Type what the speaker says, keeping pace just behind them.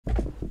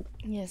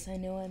Yes, I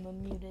know I'm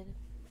unmuted.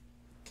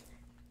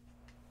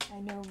 I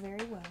know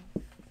very well.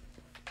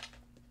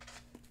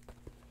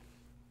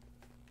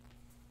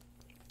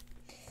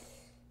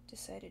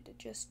 Decided to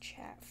just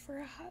chat for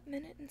a hot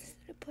minute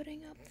instead of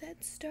putting up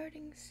that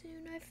starting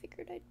soon. I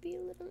figured I'd be a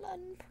little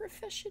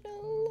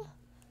unprofessional.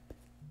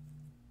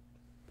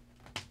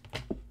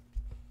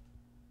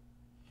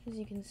 As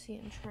you can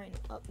see, I'm trying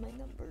to up my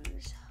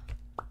numbers.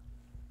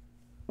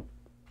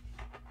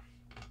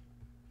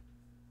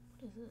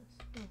 What is this?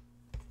 Oh.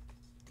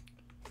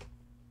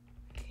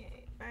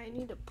 Okay, I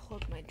need to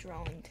plug my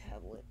drawing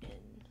tablet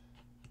in.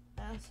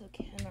 I also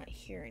cannot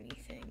hear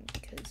anything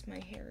because my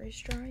hair is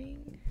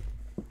drying.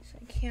 So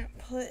I can't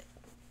put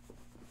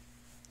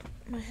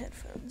my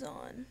headphones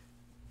on.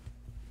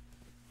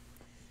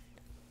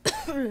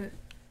 It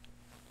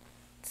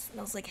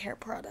smells like hair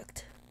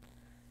product.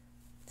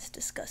 It's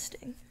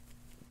disgusting.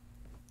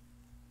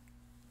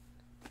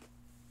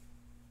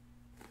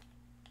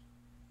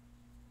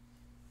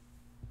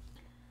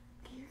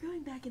 Okay, you're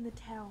going back in the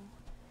towel.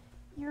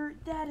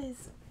 That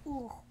is,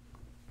 ugh.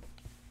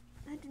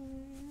 I do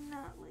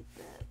not like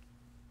that.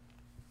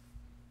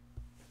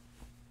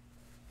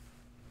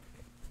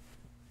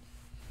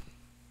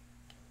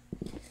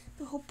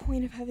 The whole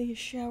point of having a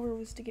shower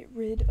was to get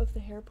rid of the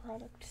hair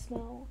product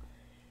smell,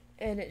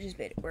 and it just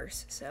made it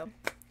worse, so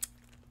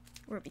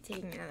we'll be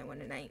taking another one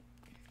tonight.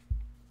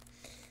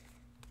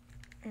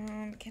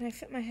 Can I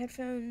fit my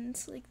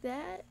headphones like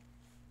that?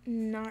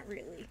 Not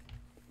really.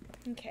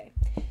 Okay,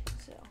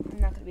 so I'm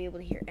not going to be able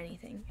to hear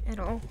anything at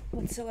all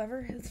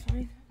whatsoever. It's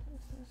fine.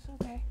 It's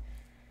okay.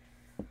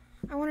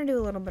 I want to do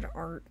a little bit of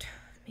art,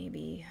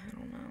 maybe. I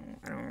don't know.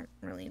 I don't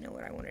really know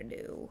what I want to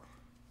do.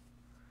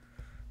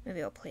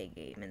 Maybe I'll play a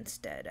game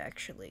instead,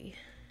 actually.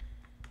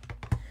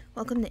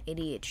 Welcome to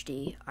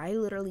ADHD. I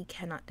literally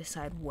cannot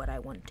decide what I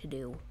want to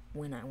do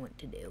when I want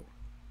to do.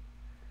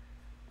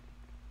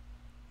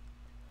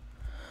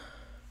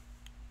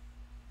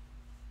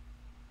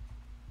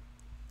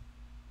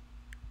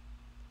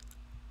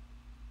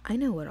 I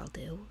know what I'll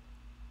do.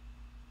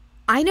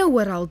 I know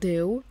what I'll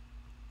do.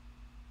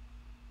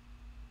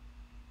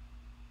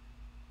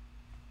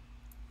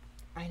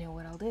 I know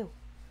what I'll do.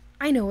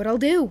 I know what I'll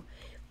do.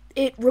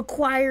 It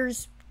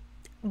requires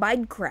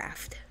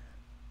Minecraft.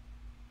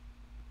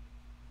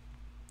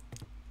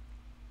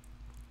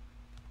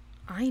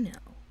 I know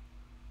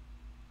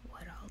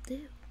what I'll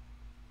do.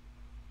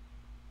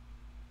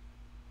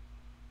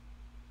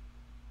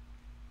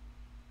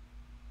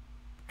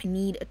 I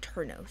need a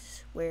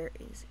Turnos. Where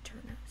is a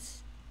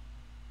Turnos?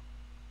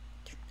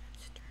 Turnos.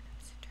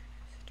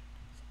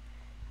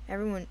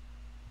 Everyone,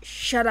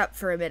 shut up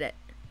for a minute.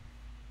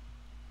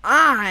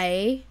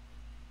 I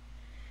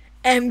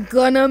am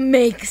gonna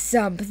make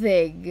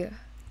something.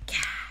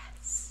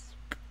 Gasp.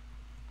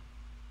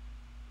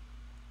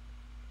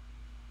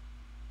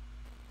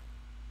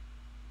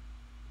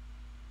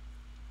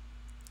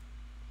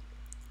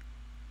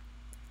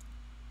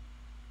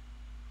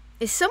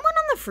 Is someone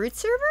on the fruit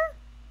server?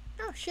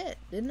 Oh shit,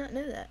 did not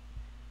know that.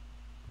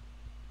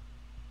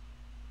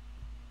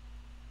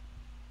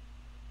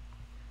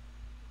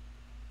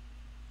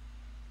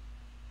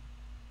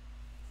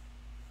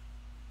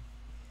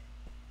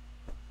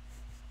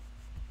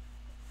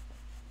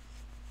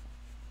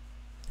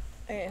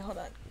 Okay, hold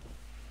on.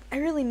 I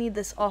really need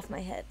this off my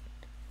head.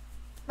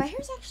 My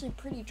hair's actually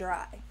pretty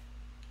dry,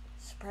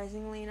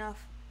 surprisingly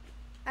enough.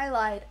 I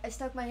lied. I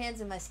stuck my hands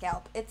in my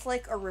scalp. It's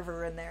like a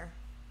river in there.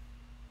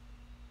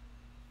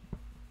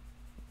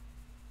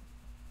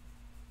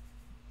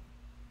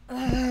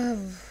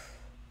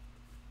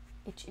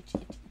 Itch.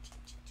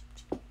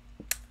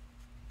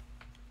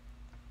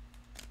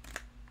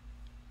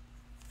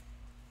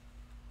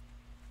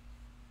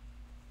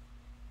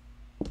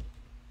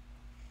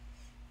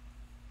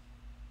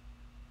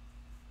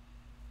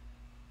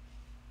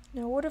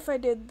 Now, what if I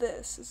did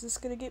this? Is this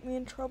gonna get me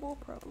in trouble?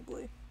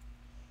 Probably.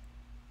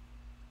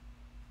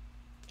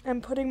 I'm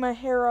putting my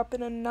hair up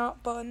in a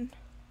knot bun.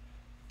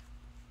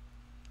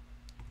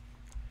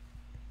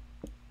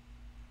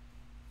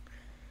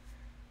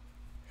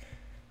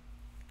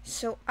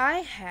 So I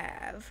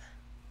have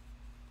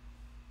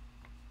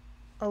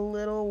a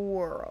little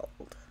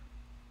world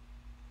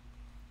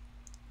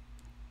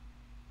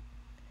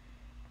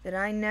that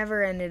I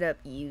never ended up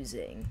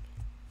using.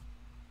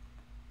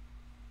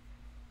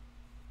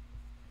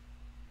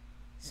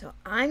 So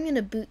I'm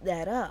gonna boot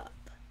that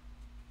up,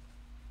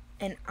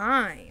 and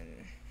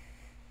I'm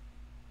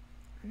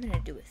gonna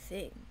do a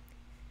thing.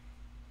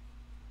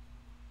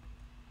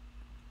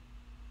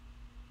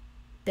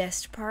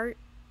 Best part?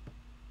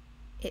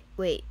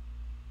 Wait,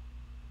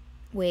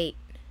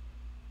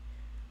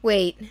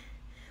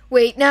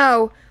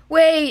 no!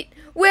 Wait,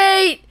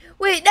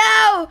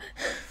 no!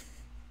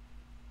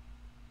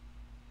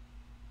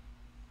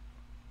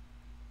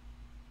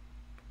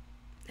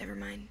 Never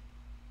mind.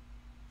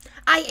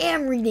 I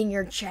am reading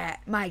your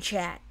chat, my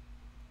chat.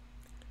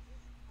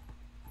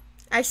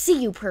 I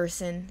see you,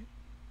 person.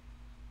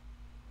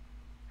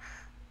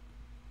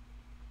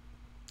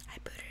 I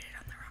booted it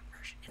on the wrong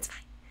version.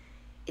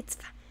 It's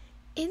fine.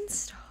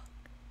 Install.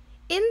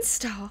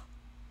 Install.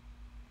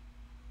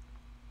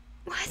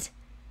 What?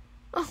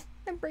 Oh,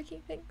 I'm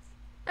breaking things.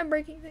 I'm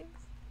breaking things.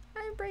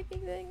 I'm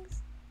breaking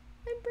things.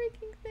 I'm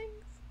breaking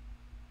things.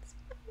 It's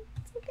fine.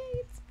 It's okay.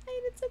 It's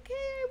fine. It's okay.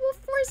 I will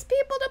force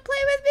people to play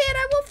with me and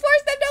I will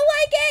force them to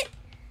like it.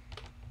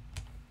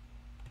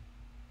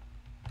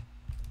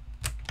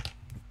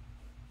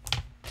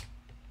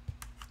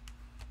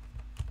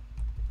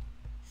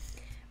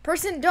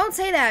 Person, don't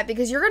say that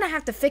because you're going to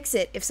have to fix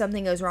it if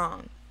something goes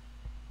wrong.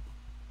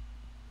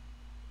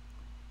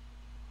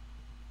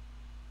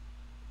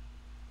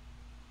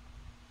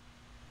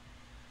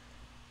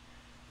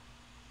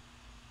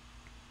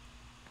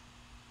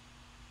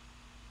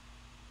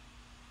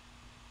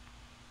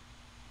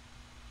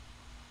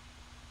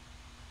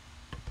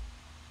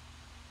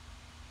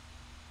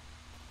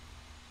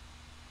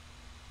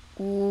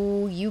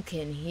 Ooh, you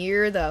can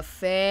hear the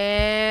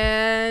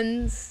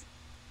fans.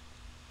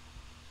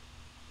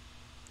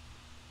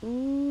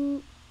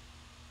 Ooh.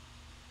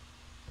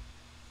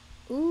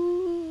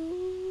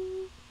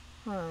 Ooh.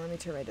 Hold on, let me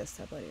turn my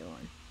desktop audio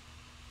on.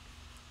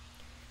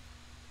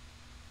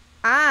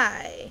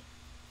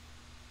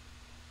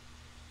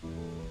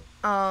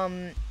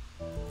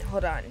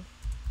 Hold on.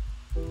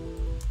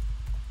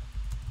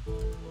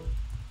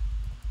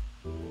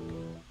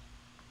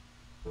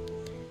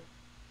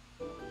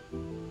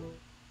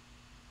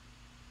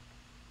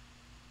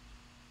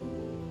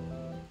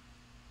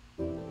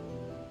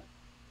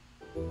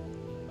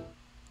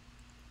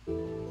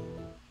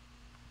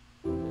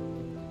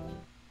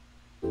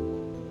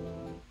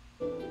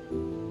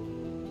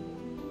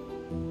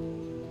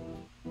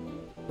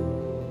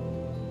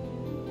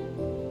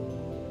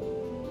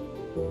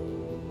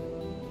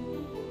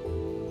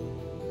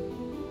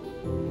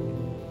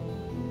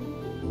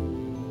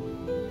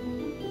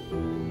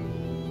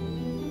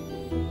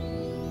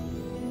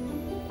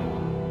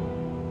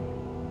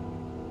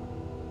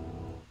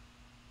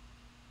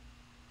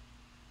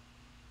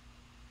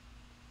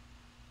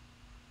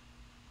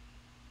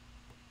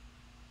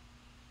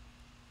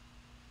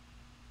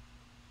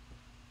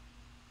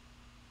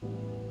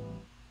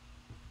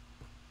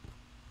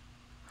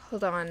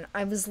 Hold on,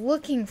 I was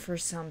looking for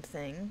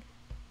something.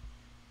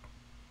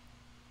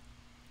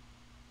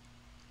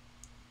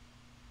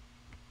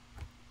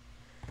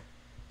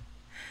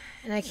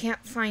 And I can't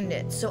find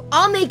it. So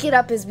I'll make it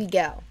up as we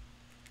go.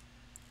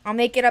 I'll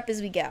make it up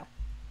as we go.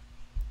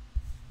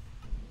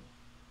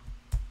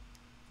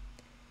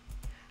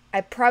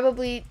 I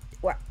probably...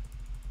 What?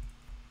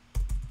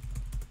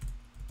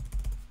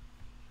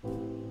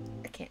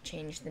 I can't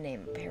change the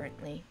name,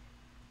 apparently.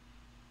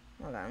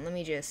 Hold on, let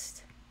me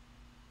just...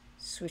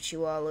 switch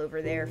you all over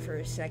there for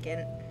a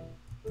second.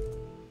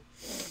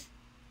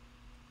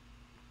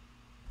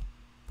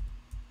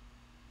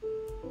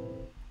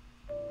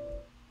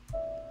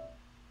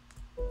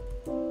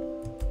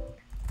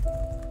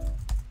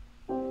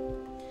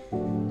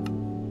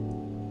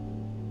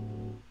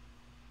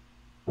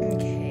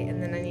 Okay,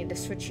 and then I need to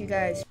switch you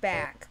guys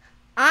back.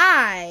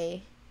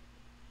 I'm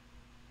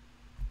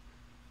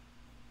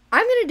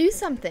gonna do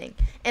something,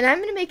 and I'm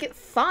gonna make it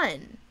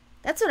fun.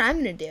 That's what I'm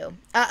gonna do.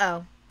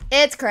 Uh-oh.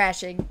 It's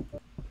crashing.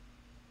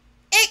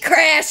 It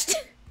crashed!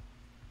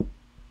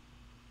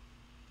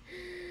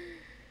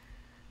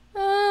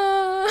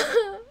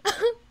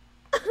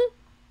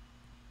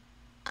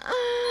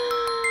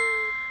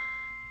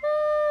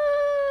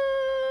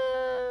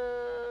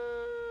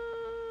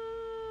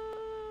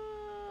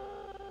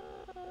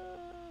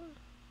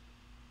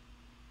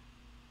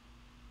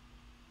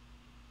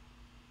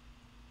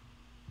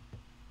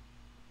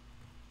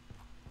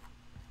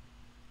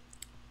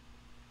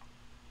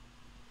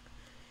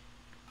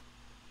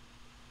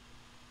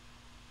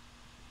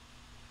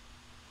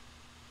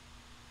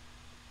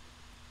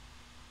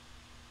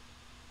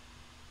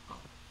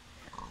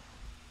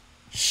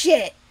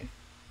 Shit.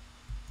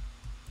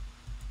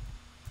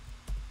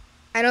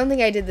 I don't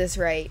think I did this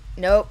right.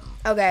 Nope.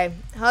 Okay.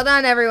 Hold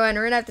on, everyone.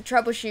 We're gonna have to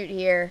troubleshoot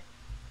here.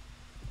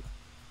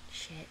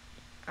 Shit.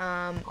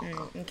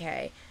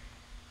 Okay.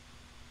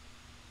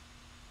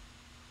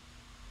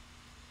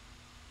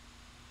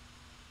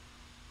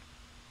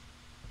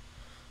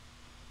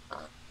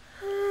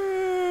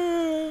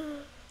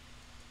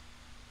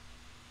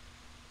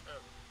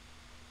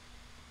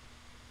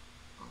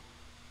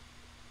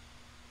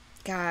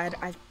 God,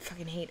 I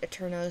fucking hate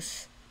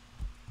Eternos.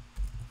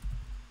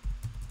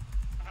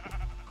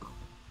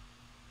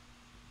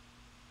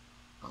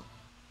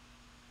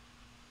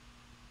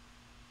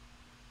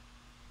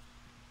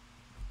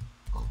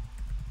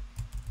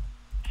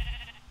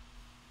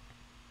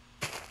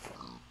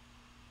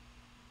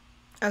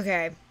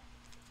 Okay.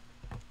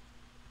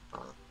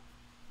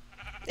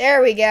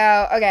 There we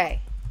go.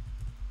 Okay.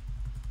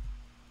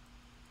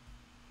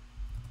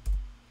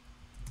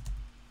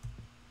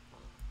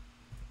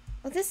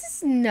 Oh, this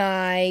is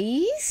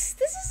nice.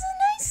 This is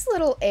a nice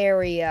little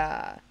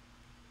area.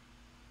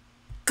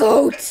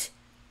 Goat!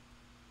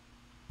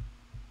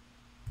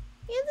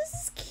 Yeah, this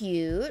is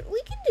cute.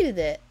 We can do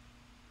that.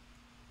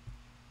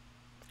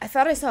 I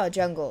thought I saw a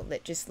jungle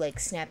that just, like,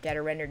 snapped out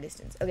of render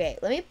distance. Okay,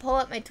 let me pull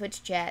up my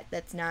Twitch chat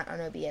that's not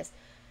on OBS.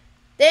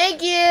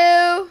 Thank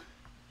you!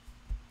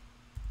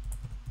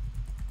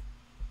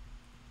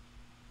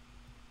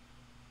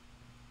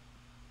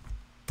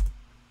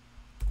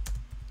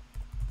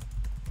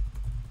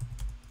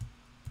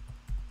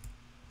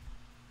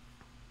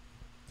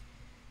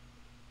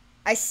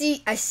 I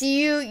see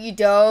you. You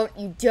don't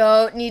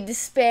need to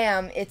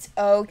spam. It's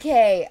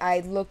okay. I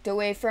looked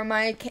away from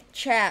my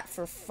chat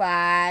for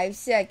 5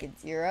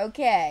 seconds. You're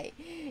okay.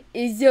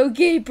 It's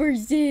okay,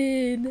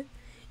 person.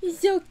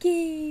 It's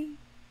okay.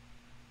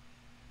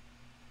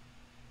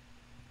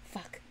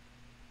 Fuck.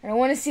 I don't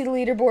want to see the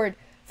leaderboard.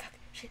 Fuck.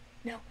 Shit.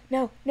 No.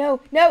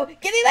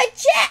 Give me my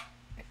chat.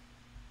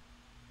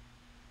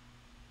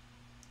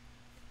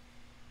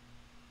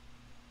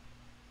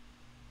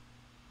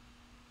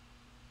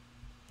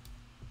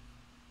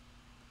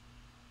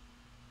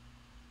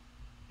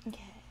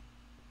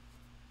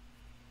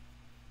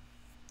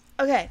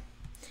 Okay,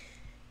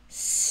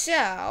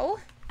 so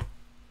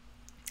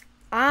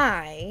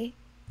I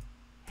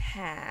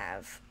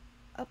have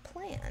a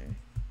plan.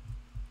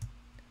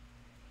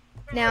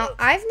 Now,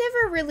 I've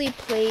never really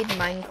played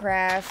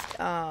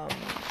Minecraft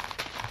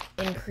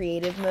in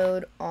creative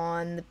mode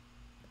on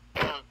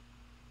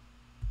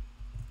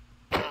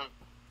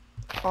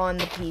the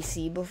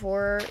PC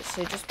before,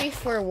 so just be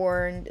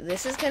forewarned,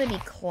 this is gonna be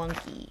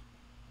clunky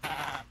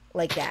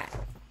like that.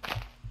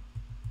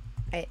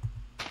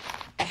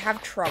 I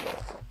have trouble.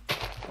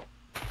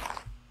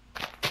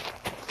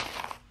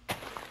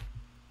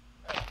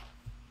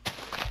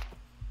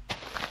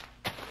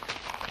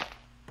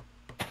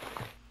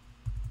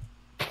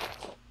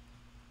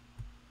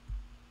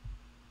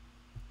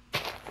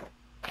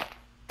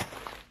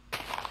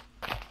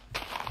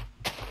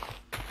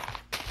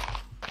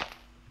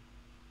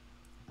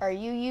 Are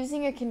you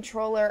using a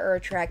controller or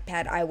a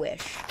trackpad? I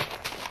wish.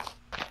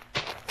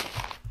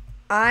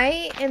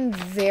 I am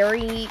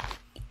very...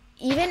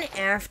 Even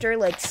after,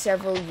 like,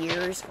 several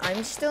years,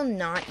 I'm still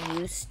not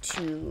used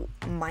to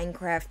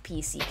Minecraft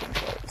PC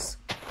controls.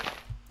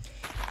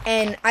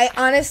 And I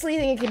honestly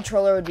think a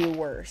controller would be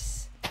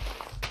worse.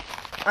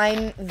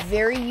 I'm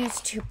very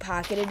used to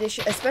Pocket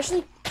Edition,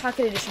 especially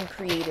Pocket Edition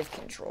creative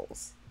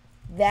controls.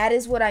 That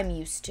is what I'm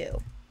used to.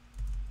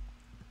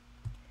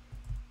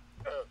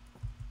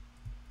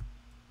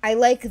 I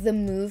like the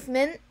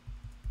movement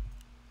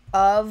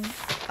of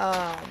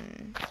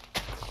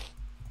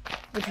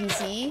the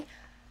PC.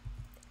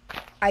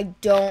 I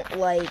don't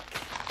like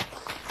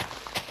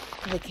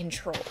the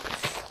controls.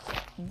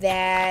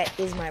 That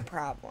is my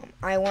problem.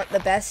 I want the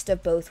best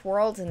of both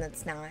worlds, and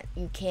that's not.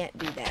 You can't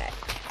do that.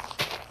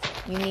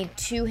 You need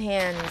 2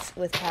 hands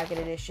with Pocket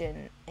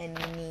Edition, and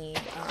you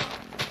need,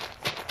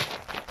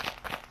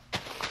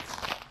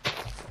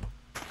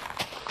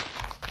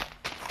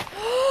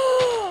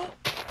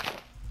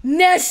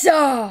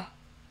 Nessa!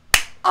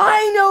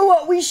 I know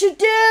what we should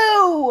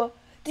do!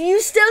 Do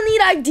you still need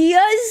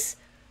ideas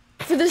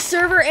for the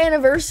server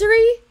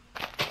anniversary?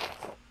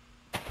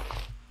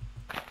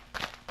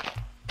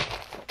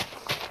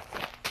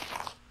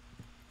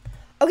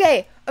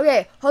 Okay,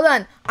 hold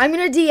on. I'm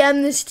gonna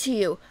DM this to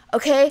you,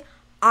 okay?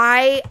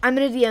 I'm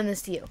gonna DM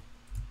this to you.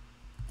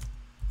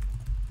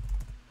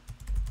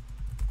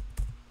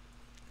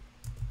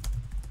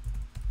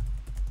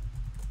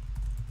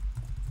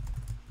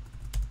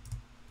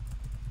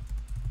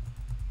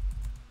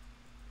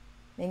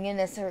 Minion,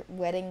 that's her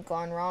wedding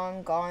gone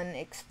wrong, gone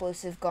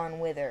explosive, gone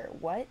wither.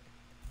 What?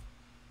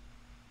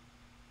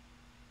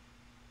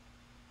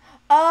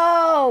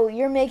 Oh,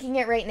 you're making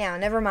it right now.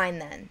 Never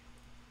mind then.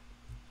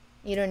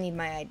 You don't need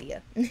my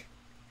idea.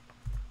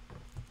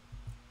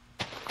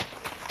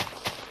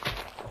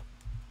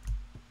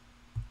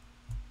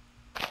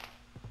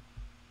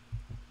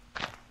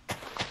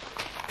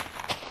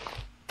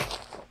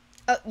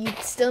 Oh, you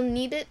still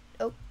need it?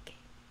 Okay.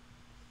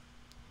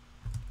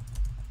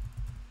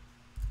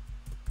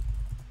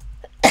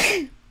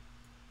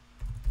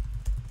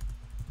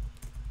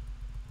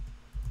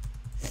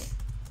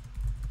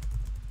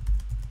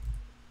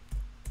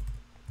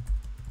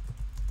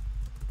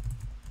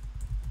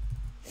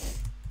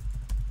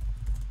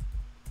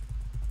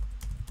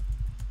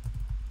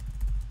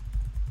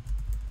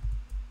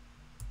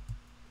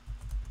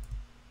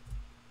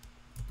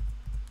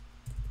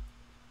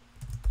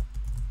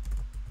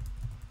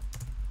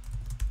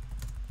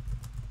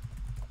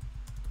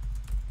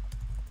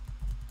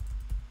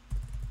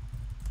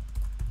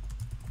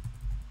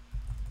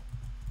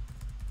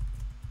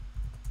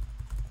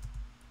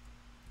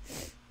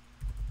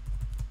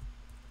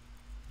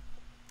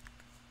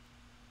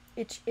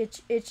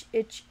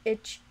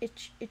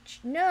 Itch.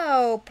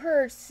 No,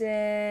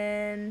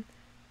 person.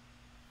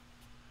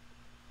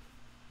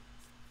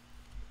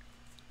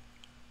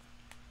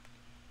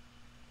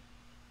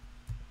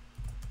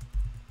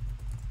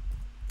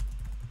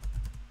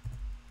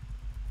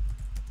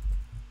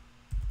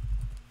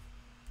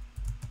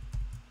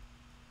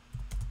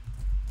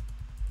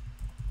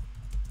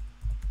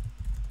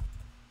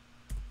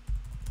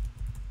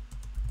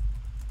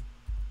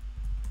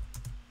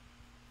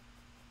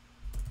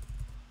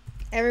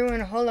 Everyone,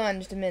 hold on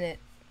just a minute.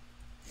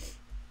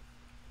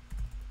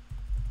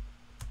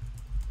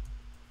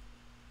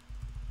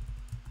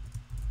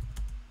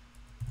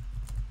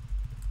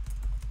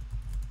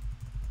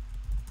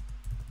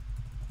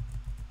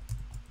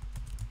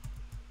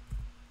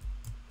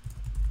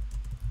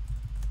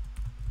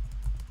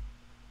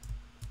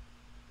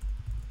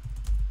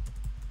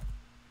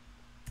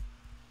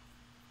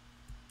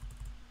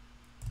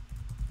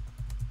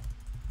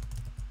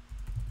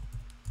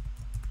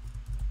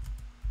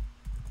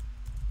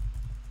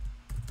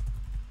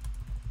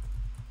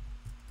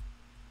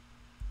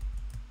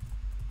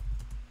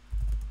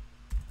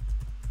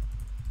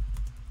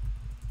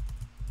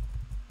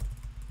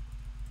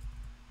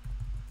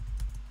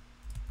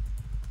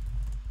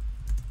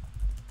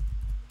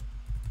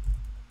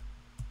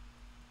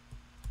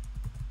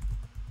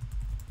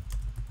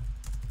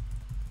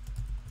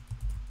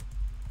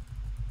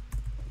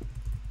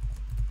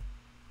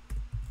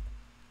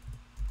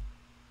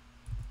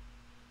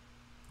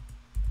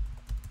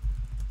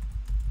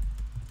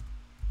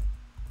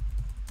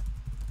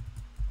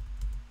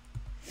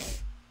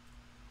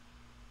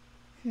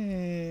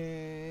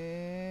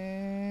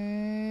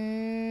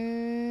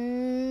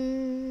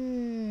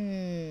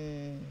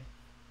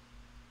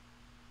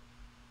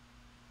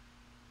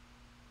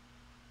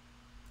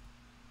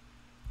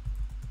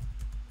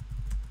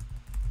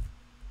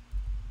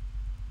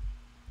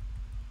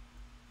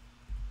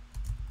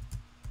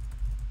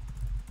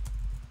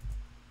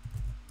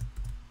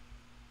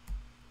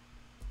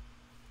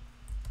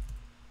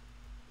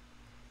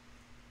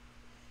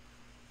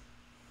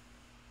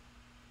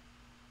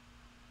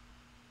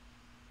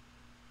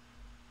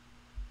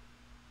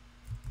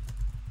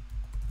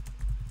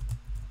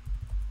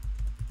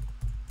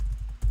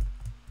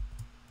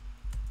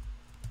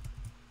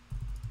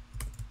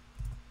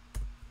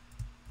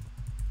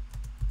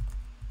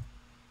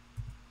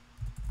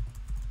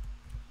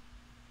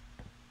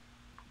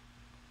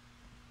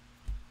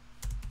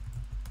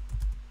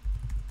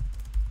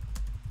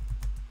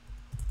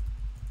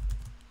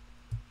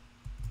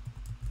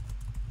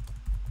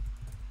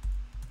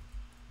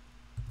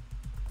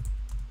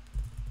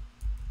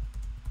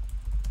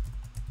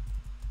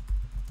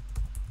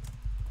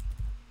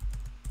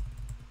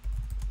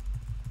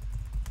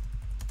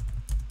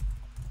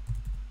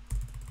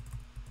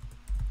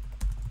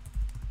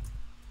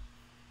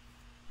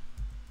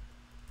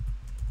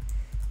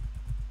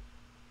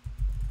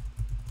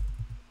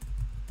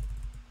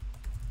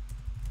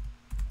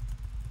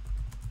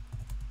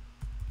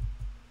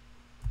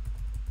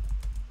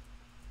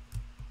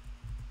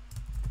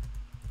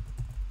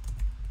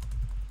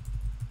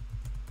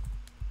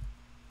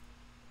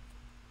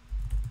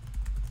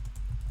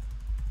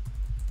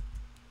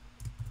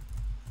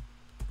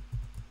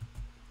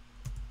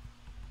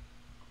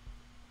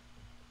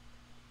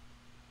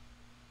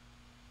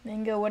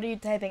 Mango, what are you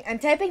typing? I'm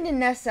typing to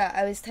Nessa.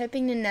 I was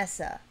typing to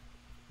Nessa.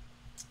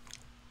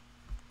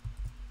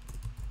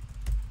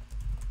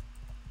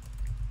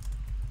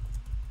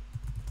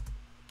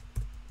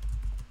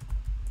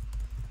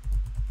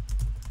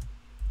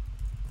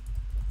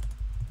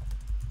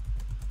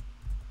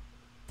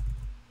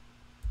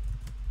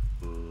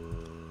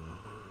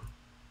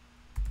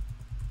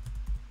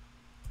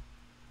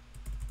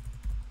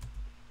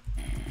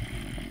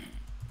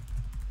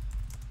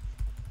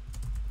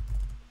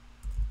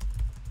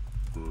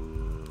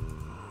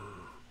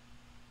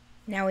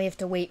 Now we have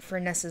to wait for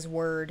Nessa's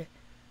word.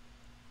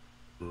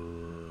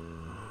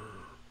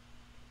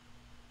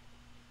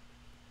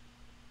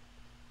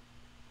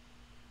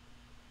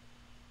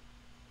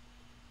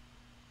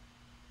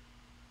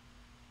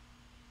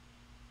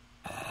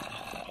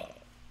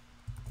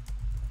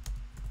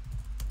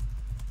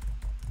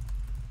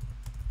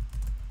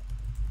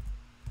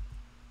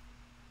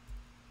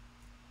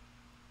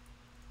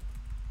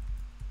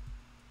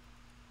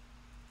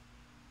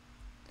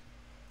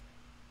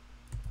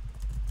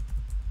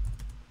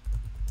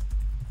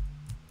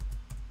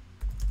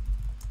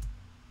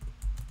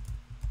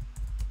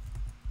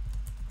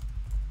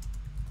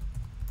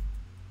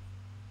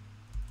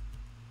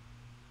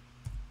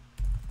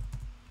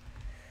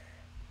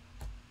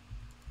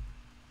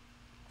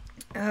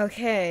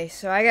 Okay,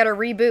 so I gotta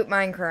reboot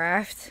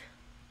Minecraft.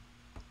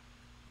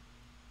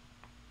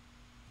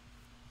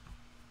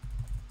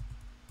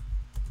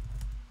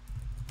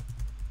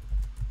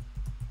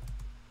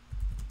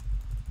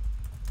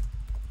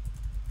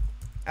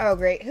 Oh,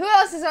 great. Who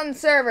else is on the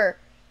server?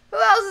 Who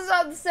else is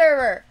on the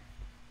server?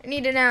 I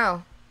need to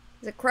know.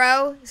 Is it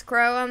Crow? Is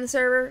Crow on the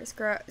server? Is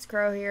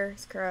Crow here?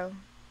 Is Crow?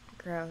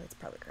 Crow? It's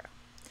probably Crow.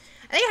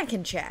 I think I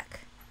can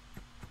check.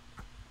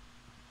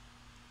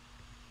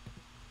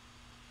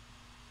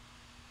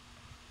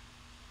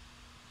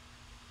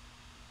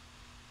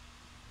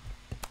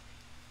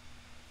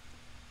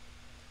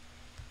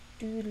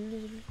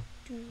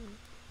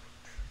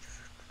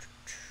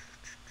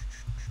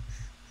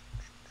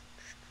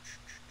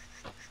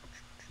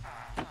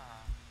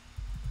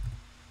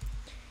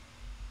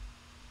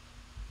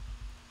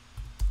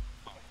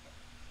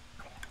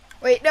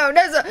 Wait, no.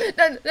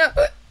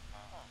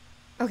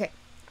 Okay,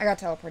 I got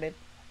teleported.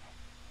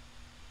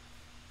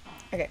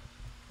 Okay.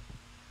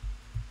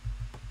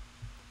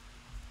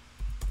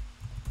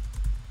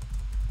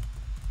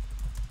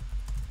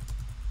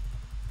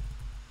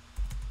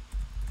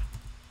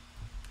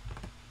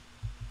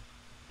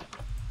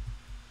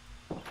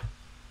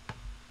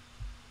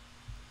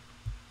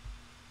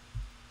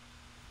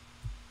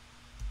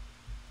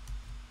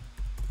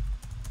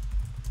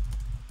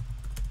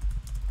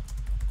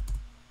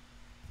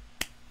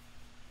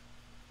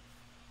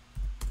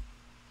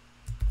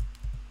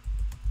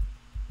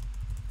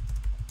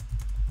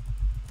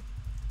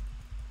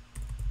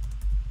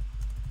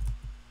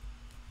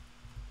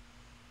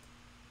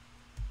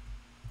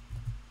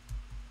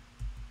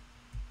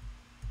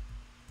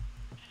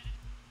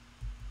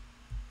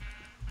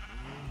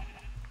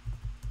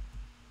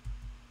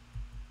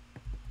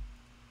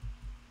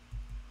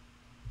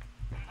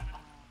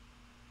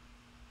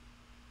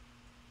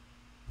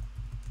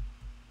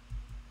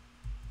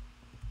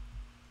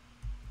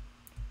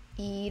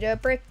 Eat a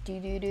brick, do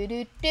do do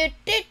do do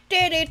do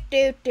do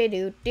do do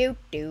do do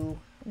do.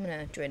 I'm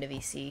gonna join a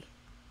VC.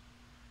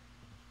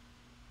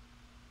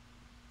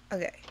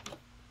 Okay.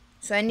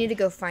 So I need to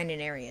go find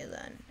an area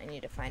then. I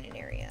need to find an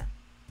area.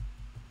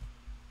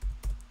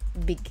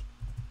 Big.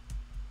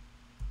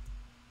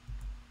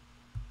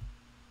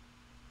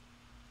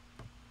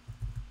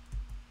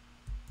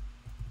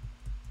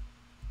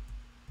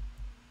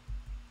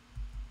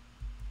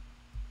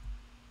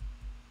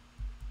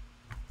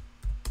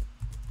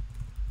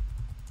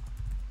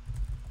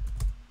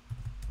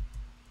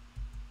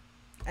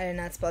 I did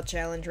not spell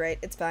challenge right.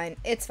 It's fine.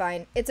 It's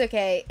fine. It's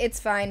okay. It's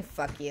fine.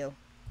 Fuck you.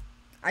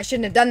 I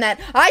shouldn't have done that.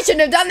 I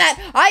shouldn't have done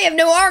that. I have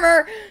no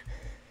armor.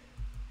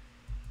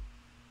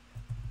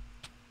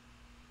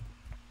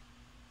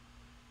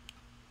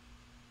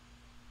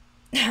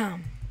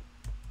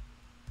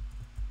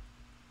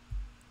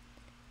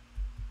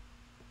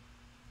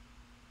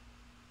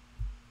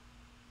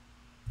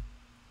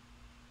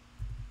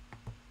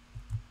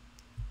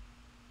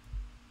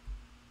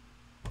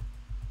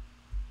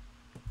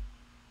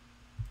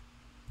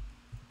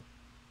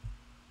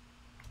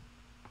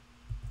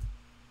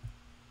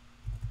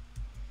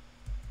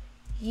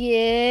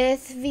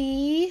 Yes,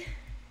 V.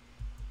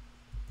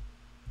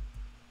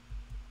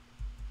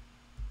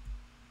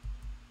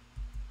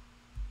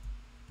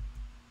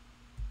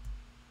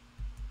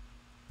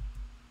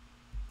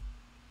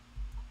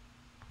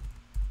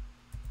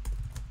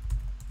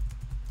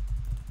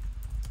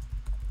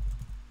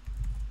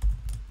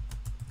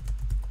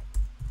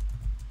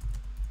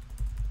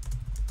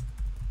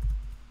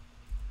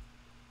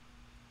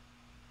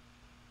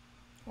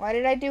 Why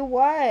did I do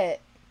what?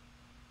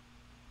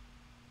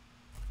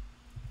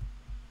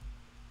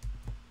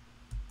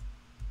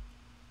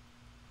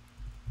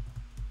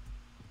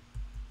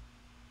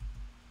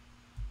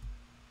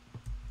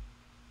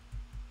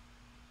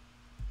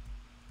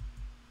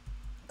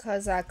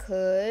 Cause I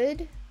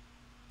could.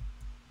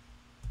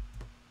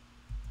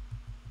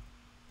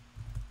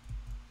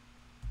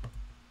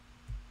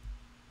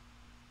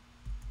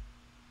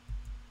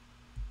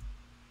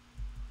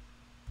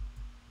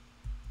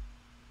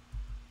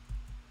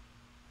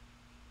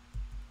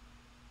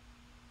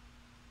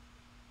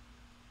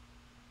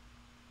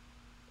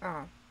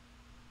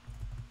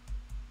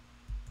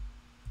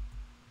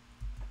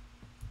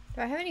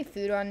 Do I have any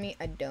food on me?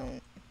 I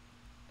don't.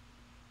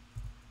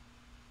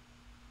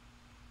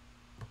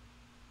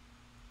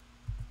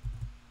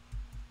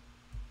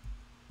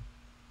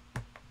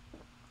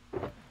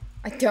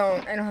 I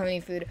don't have any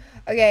food.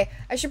 Okay,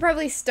 I should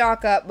probably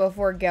stock up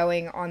before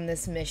going on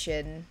this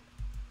mission.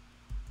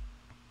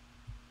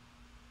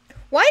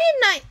 Why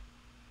didn't I...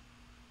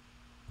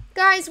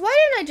 Guys, why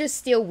didn't I just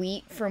steal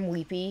wheat from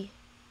Weepy?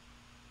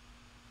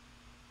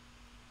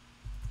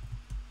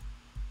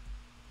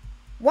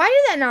 Why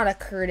did that not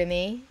occur to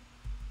me?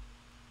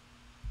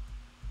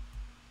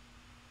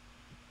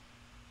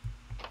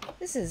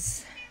 This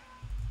is...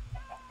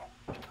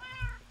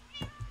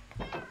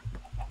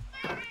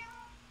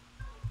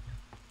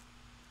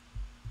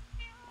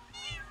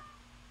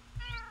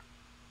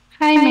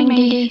 Hi,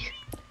 Mandy.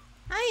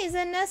 Hi, is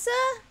that Nessa?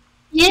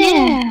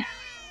 Yeah.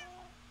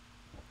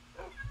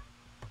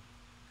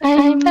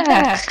 I'm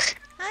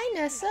back. Hi,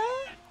 Nessa.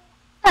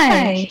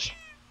 Hi.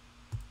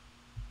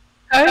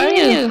 How are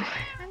you?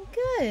 I'm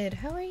good.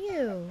 How are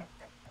you?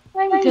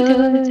 I'm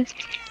good.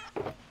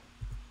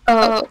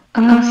 Oh,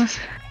 I'm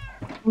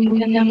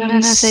gonna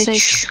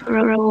message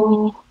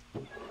Ro.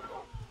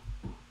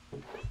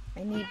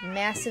 I need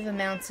massive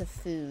amounts of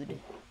food.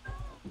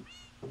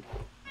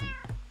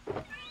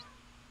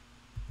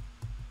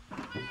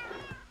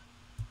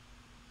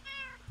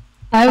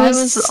 I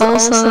was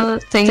also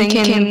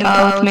thinking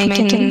about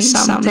making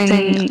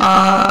something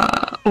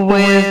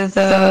with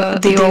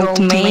the old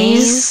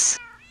maze.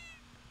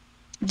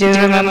 Do you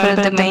remember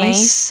the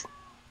maze?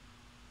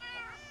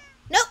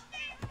 Nope.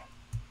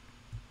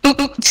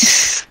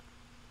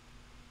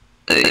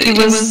 It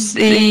was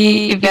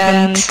the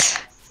event,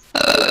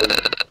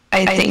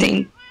 I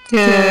think,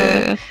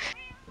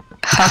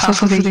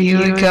 half of a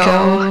year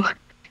ago.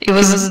 It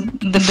was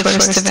the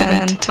first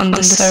event on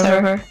the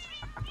server.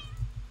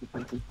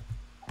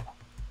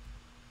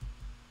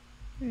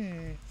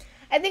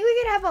 I think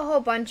we could have a whole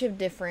bunch of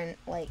different,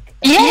 like...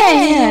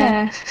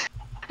 Yeah.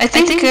 I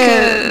think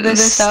the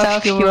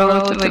stuff you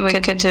wrote we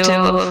could do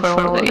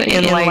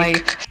in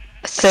like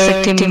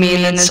 30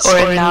 minutes or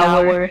an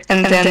hour,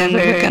 and then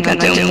we're gonna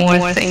do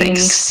more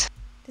things.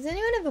 Does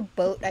anyone have a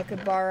boat I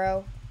could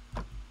borrow?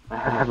 I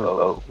have a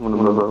boat. Want a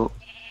boat?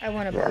 I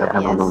want a boat, Yeah, I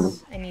have a boat.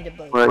 yes. I need a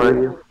boat. Where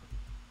are you?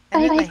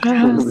 I'm at my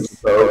house.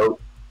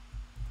 Boat.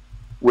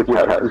 Which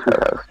house? Whose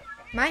house?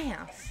 My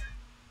house.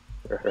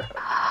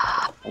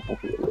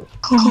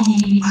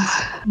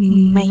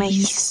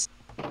 Maze.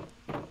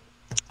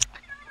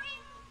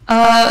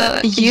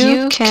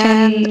 You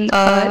can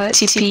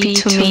TP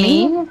to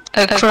me.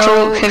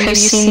 Crow, have you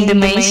seen the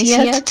maze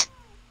yet?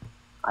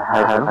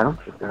 I don't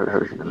think I've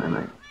heard the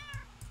name.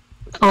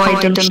 Oh,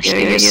 I don't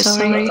hear you,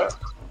 sorry.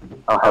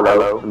 Oh,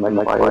 hello. Am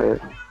I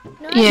quiet?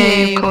 No,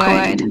 Yeah, you're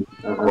quiet.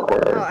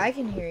 Oh, I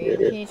can hear you.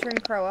 Can you turn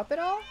Crow up at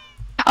all?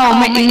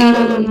 Oh,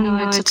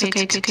 no, it's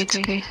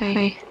okay.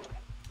 Hey.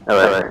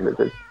 Alright,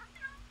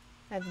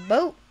 I have a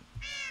boat.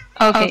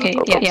 Okay,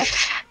 yeah.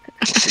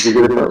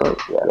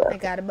 I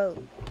got a boat.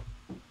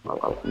 No,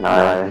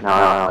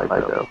 I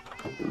go.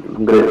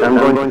 I'm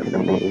going to the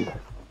maze.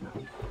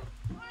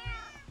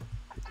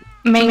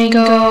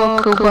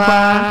 Mango,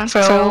 Kuba,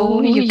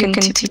 Fro, you can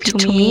TP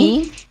to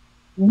me.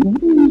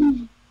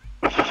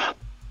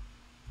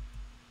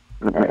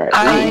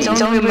 I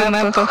don't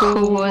remember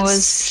who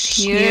was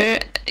here.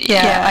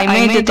 Yeah, I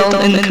made it all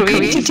in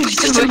creative.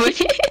 This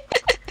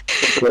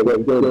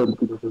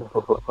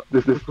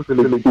is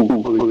really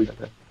cool.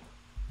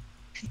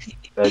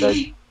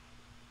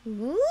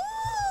 Ooh,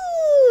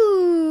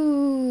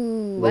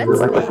 what's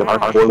that?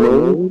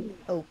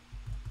 Oh,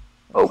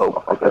 I'll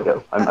go. I'll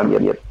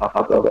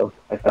go.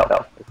 I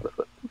fell.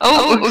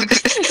 Oh,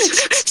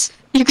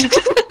 you can.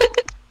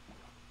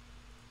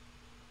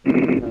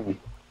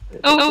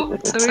 Oh,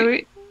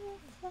 sorry.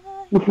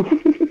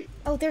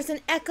 Oh, there's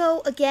an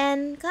echo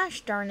again.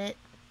 Gosh darn it.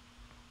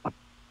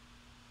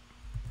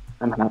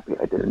 I'm happy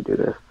I didn't do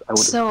this. I would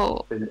have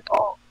So, been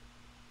all.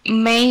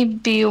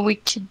 maybe we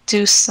could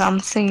do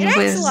something An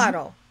with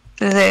axolotl.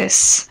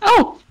 this.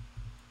 Oh,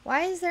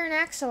 Why is there an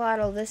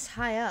axolotl this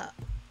high up?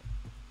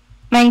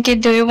 Mankey,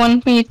 do you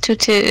want me to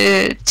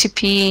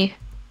TP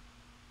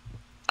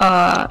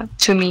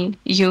to me?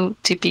 You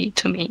TP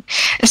to me.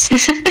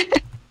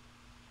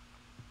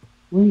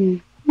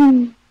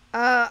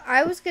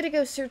 I was gonna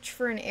go search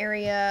for an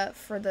area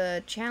for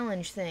the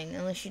challenge thing,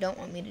 unless you don't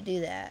want me to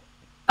do that.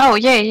 Oh,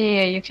 yeah,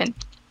 you can.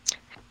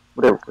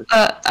 Whatever.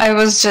 I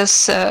was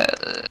just,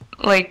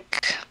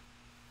 like...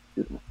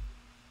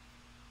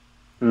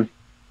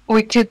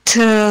 We could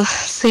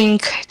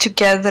think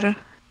together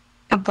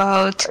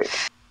about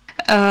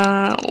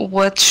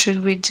what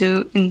should we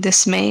do in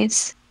this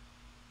maze.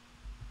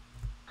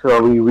 So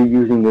are we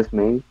reusing this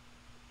maze?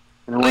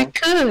 In a We way?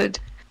 could.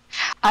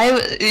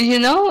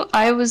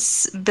 I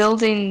was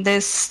building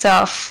this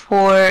stuff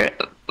for...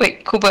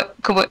 Wait, Kuba,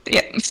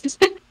 yeah.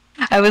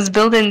 I was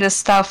building this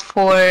stuff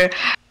for,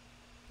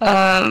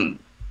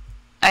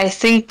 I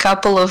think,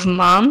 couple of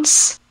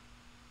months.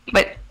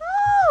 But...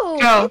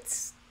 Oh,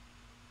 it's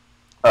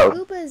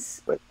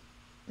Uba's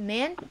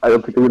man. I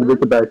don't think I'm gonna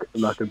make it back. I'm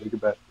not gonna make it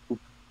back.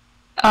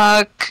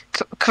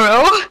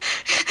 Crow?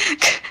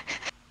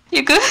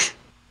 You good?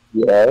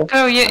 Yeah.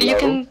 Crow, you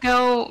can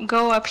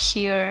go up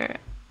here.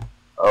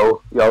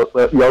 Oh,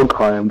 y'all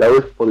climbed. I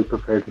was fully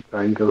prepared to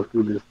try and go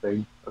through this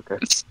thing. Okay.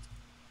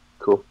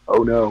 Cool.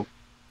 Oh no.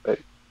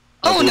 Wait.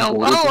 Oh no!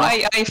 Oh,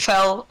 I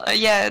fell.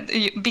 Yeah,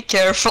 be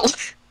careful.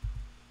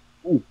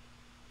 Ooh.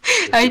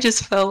 I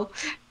just fell.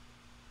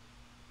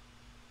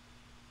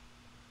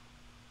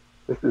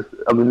 This is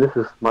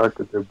smart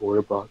that they're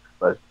border blocks,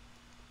 but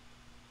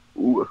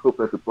ooh, I hope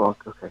that's a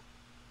block. Okay.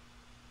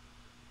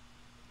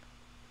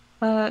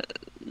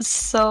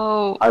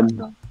 So.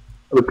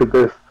 Look at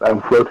this.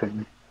 I'm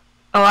floating.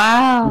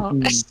 Wow.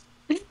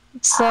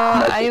 So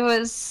I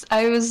was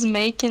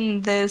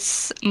making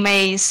this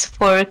maze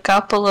for a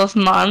couple of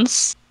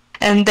months,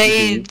 and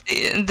then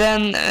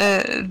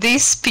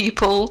these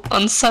people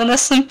on Sun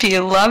SMP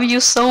love you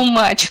so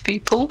much,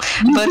 people,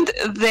 but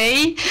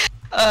they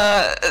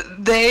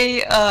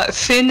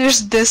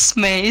finished this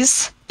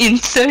maze in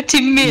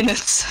 30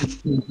 minutes.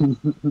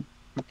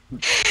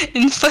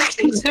 In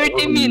fucking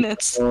 30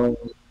 minutes.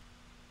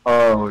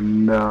 Oh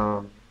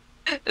no.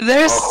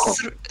 There's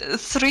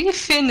three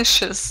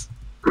finishes.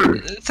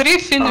 3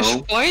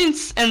 finish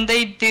points, and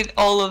they did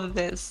all of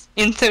this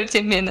in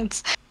 30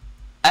 minutes.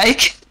 I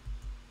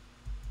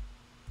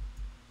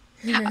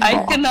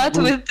cannot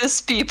with these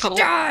people.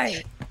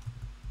 Die!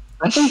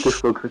 I think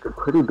this looks like a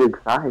pretty big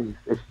size.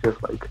 It's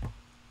just like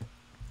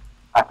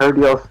I heard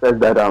y'all said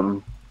that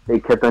they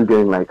kept on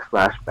doing like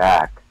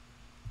 /back.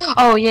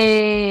 Oh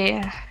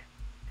yeah.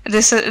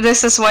 This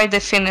is why they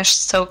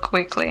finished so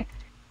quickly.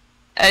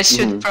 I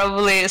should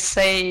probably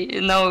say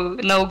no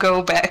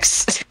go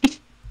backs.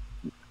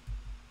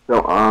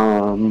 So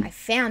I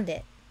found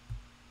it.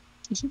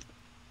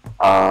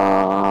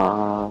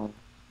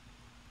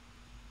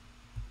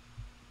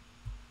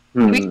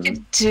 We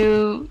could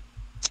do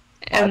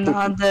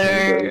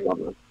another.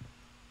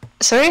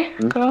 Sorry,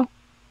 girl.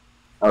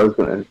 I was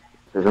gonna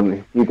say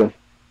something. You go.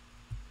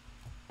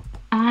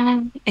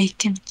 I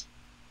can.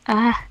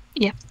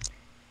 Yeah.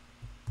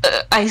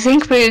 I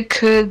think we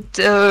could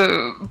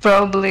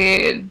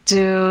probably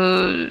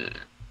do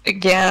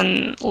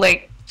again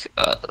like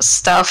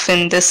stuff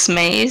in this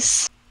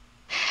maze.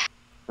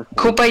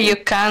 Kuba, you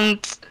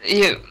can't.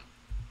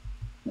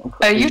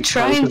 Are you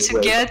trying to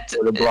get?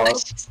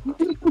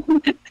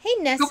 Hey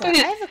Nessa, Kuba,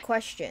 I have a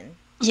question.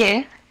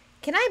 Yeah.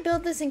 Can I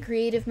build this in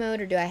creative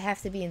mode, or do I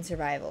have to be in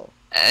survival?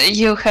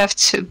 You have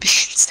to be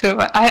in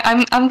survival.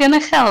 I'm gonna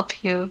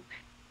help you.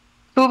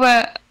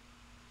 Kuba,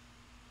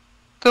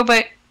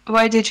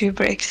 why did you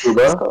break?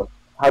 Kuba?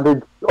 How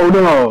did? Oh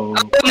no!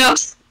 Oh no!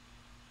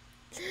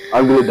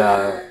 I'm gonna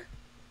die.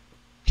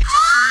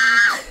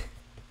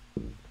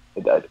 I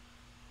died.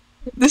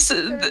 This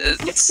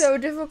is so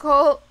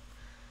difficult.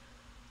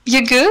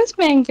 You good,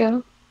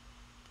 Mango?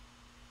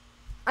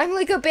 I'm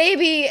like a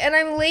baby and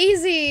I'm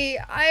lazy.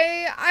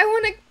 I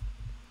want to.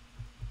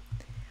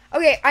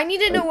 Okay, I need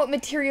to know what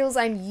materials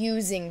I'm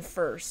using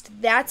first.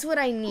 That's what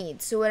I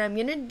need. So what I'm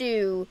gonna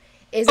do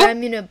is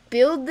I'm gonna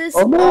build this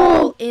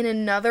all in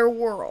another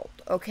world.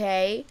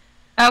 Okay.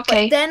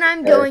 Okay. But then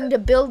I'm going to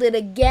build it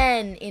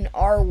again in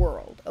our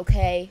world.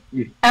 Okay.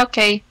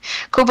 Okay.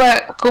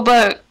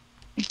 Kuba,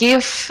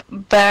 give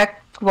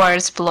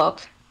backwards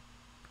block.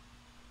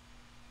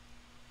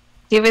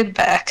 Give it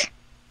back.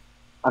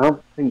 I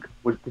don't think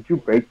did you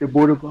break the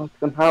border block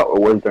somehow, or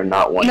was there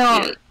not one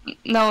here?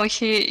 No,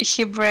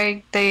 he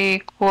break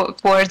the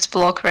quartz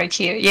block right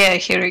here. Yeah,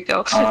 here we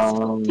go.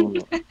 Oh,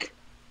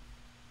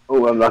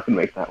 I'm not gonna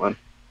make that one.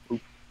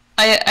 Oops.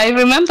 I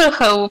remember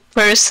how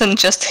person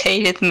just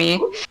hated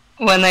me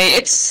when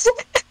I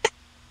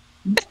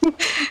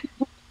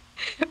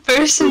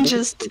person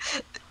just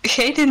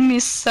hated me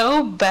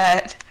so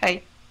bad.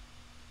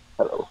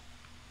 Hello.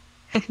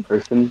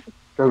 Person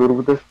struggled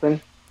with this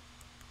thing.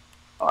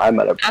 Oh, I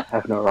might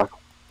have no rock.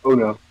 Oh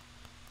no.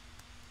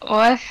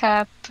 What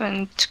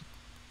happened,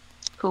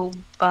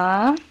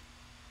 Kuba?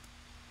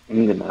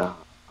 I'm gonna.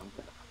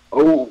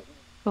 Oh.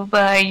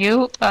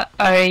 Kuba,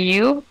 are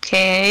you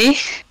okay?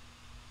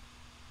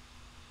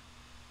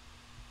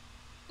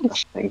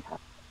 Nothing happened.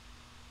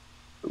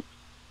 Oops.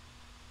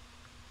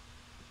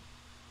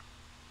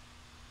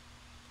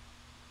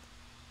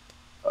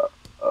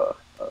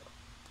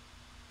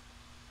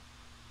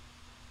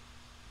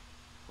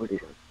 Where did you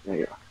go? There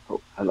you are.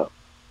 Oh, hello.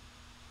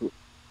 Ooh.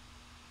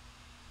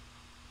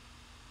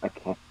 I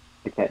can't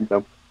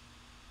jump.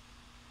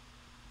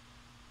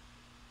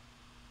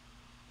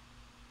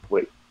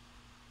 Wait.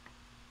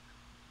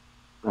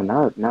 Oh,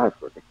 now it's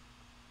working.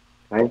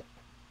 Can I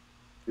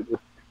do this?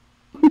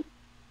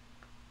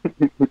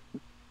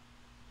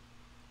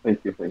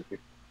 Thank you. Okay.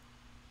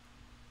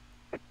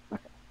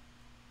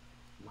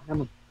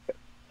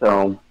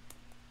 So,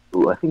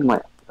 I think my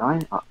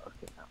okay, now,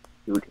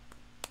 dude,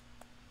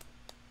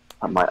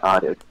 my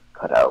audio just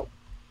cut out.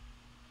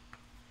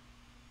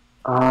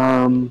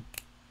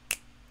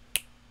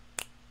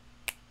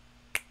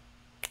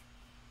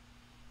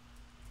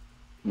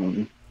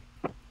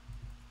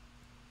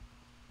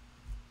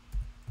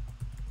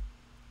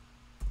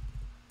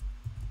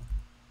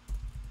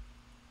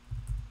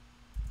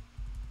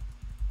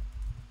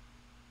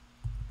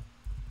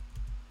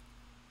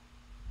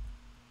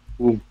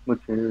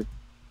 What's your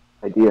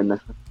idea in this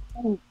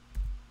one?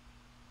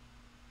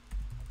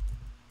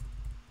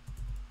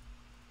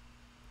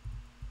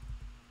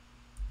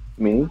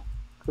 Me?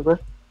 Kuba?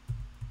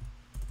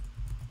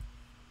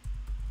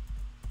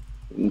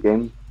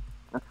 In-game?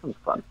 That sounds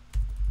fun.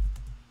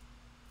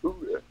 Ooh,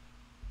 yeah.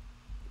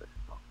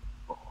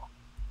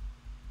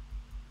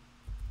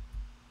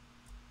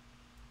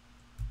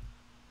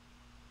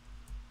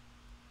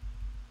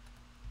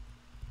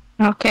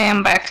 Okay,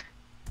 I'm back.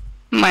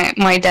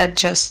 My dad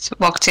just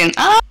walked in.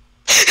 Ah!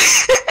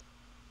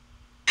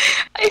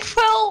 I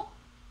fell.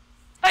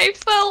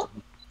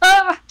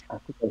 Ah! I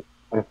think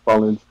I've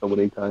fallen so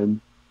many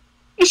times.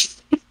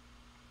 This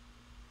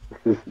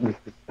is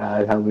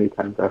sad how many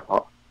times I've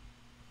fallen.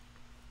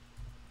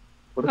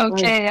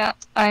 Okay,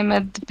 I'm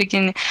at the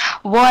beginning.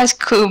 What,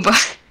 Kuba?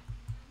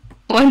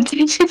 What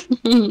did you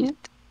need?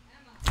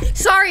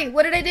 Sorry,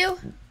 what did I do?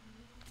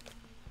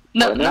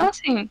 No,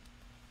 nothing.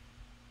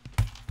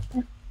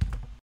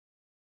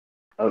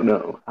 Oh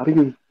no, how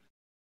do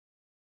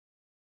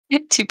you...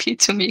 TP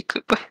to me,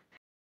 Kuba.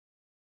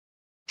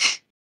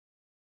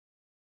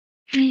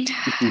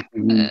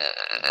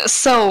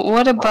 So,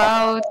 what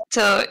about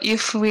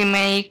if we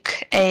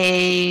make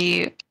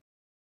a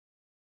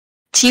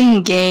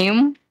team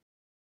game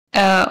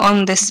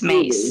on this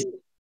maze?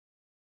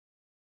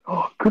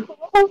 Oh,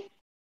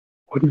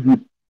 what is it?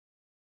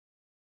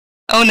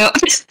 Oh no.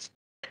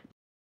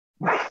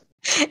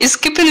 Is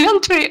skip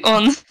inventory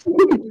on?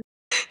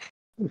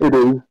 It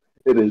is.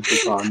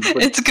 It's on.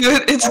 It's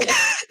good.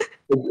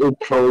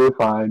 It's totally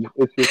fine.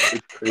 It's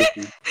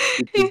crazy.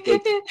 It's just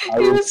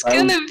like It was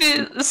gonna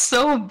be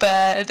so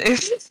bad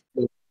if.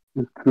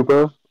 with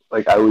Kuba,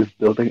 like I was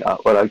building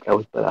up, or like I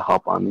was gonna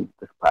hop on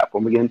this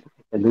platform again,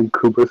 and then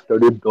Kuba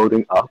started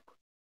building up.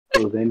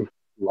 So then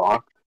he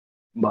locked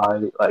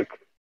my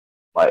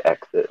my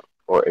exit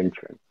or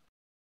entrance.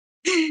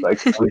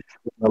 Like I was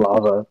in the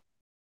lava.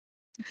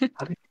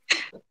 How did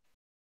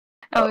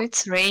Oh,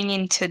 it's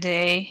raining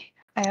today,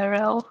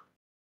 IRL.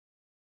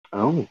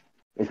 Oh,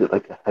 is it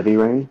like a heavy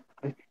rain?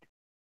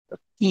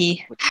 Yeah.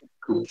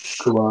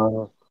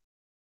 Kuba.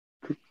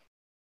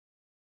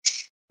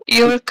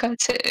 You're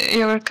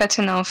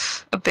cutting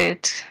off a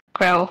bit,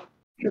 Crow.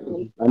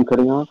 I'm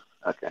cutting off.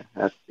 Okay,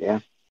 that's yeah.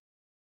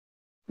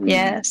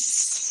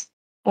 Yes.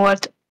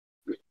 What?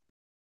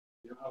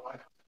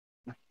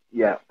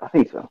 Yeah, I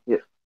think so.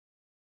 Yes.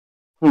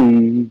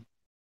 Hmm.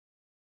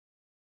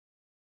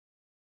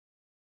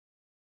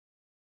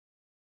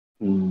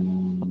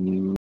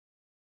 Hmm.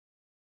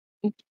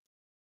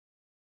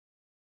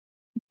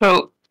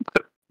 Crow.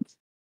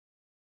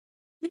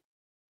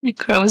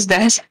 Crow's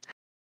dead.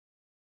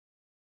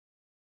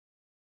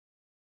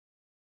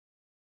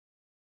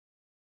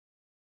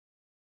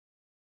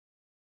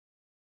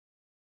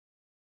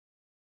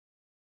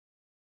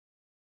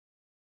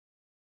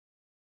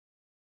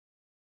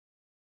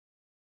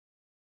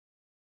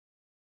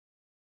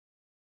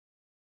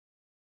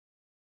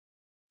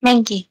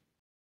 Mangy.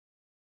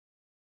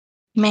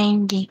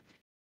 Mangy.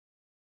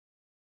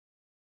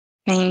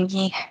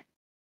 Mangy.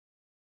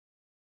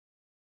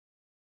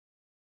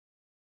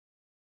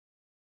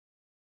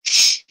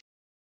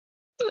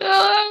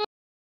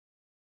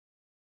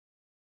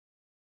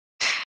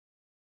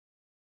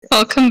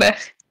 Welcome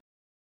back.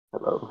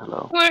 Hello,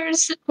 hello.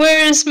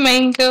 Where's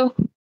Mango?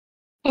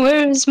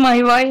 Where is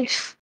my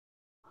wife?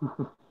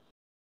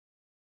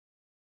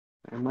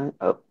 Am I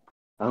up?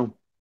 Oh,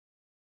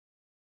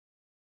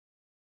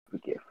 the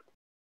gift.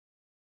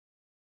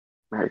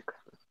 Merry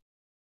Christmas.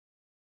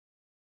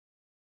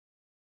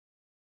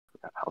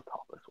 Forgot how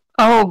tall this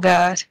Oh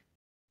God.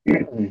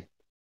 was.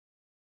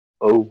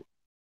 Oh,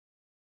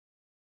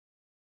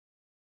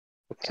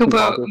 Kuba,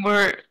 lava.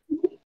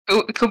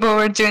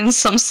 we're doing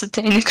some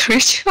satanic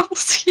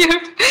rituals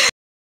here.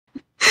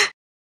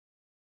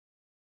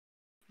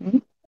 Hmm?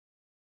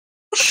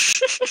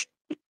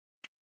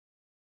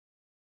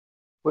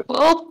 What?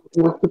 Well,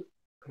 What's the?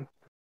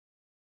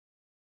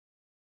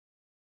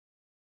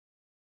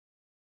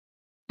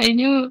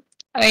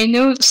 I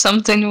knew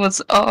something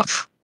was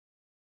off.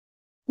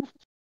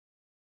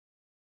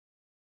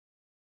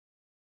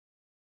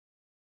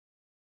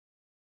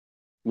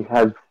 You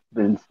have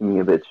been seeming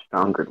a bit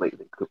stronger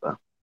lately, Koopa.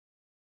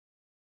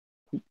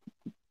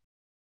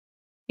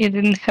 You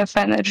didn't have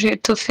energy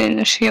to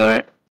finish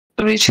your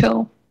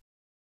ritual.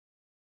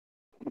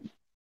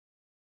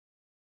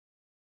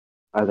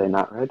 Are they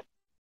not red?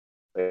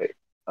 Wait.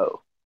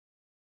 Oh,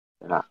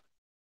 they're not.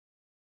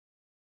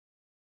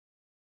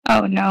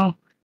 Oh no.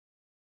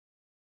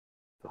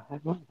 Do I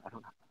have one? I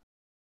don't have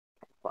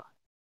one.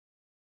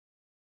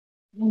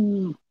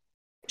 Hmm.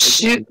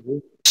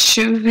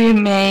 Should we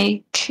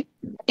make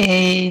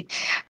a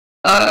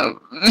uh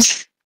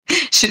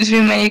should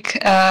we make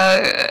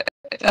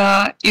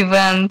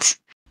event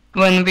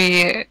when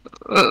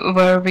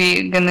where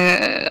we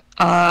gonna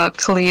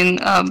clean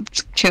up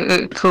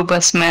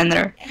Cuba's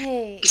manor?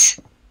 Hey,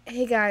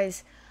 hey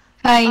guys.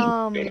 Hi.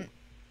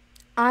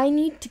 I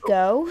need to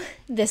go.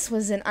 This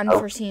was an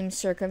unforeseen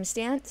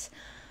circumstance.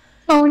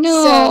 Oh So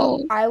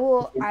no. I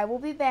will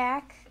be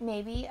back.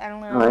 Maybe I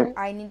don't know. Alright.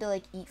 I need to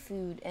like eat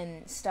food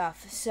and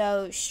stuff.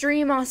 So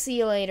stream, I'll see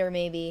you later.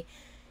 Maybe,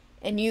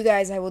 and you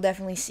guys, I will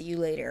definitely see you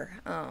later.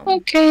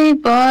 Okay,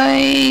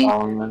 bye.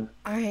 All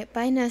right,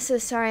 bye Nessa.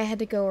 Sorry I had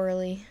to go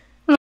early.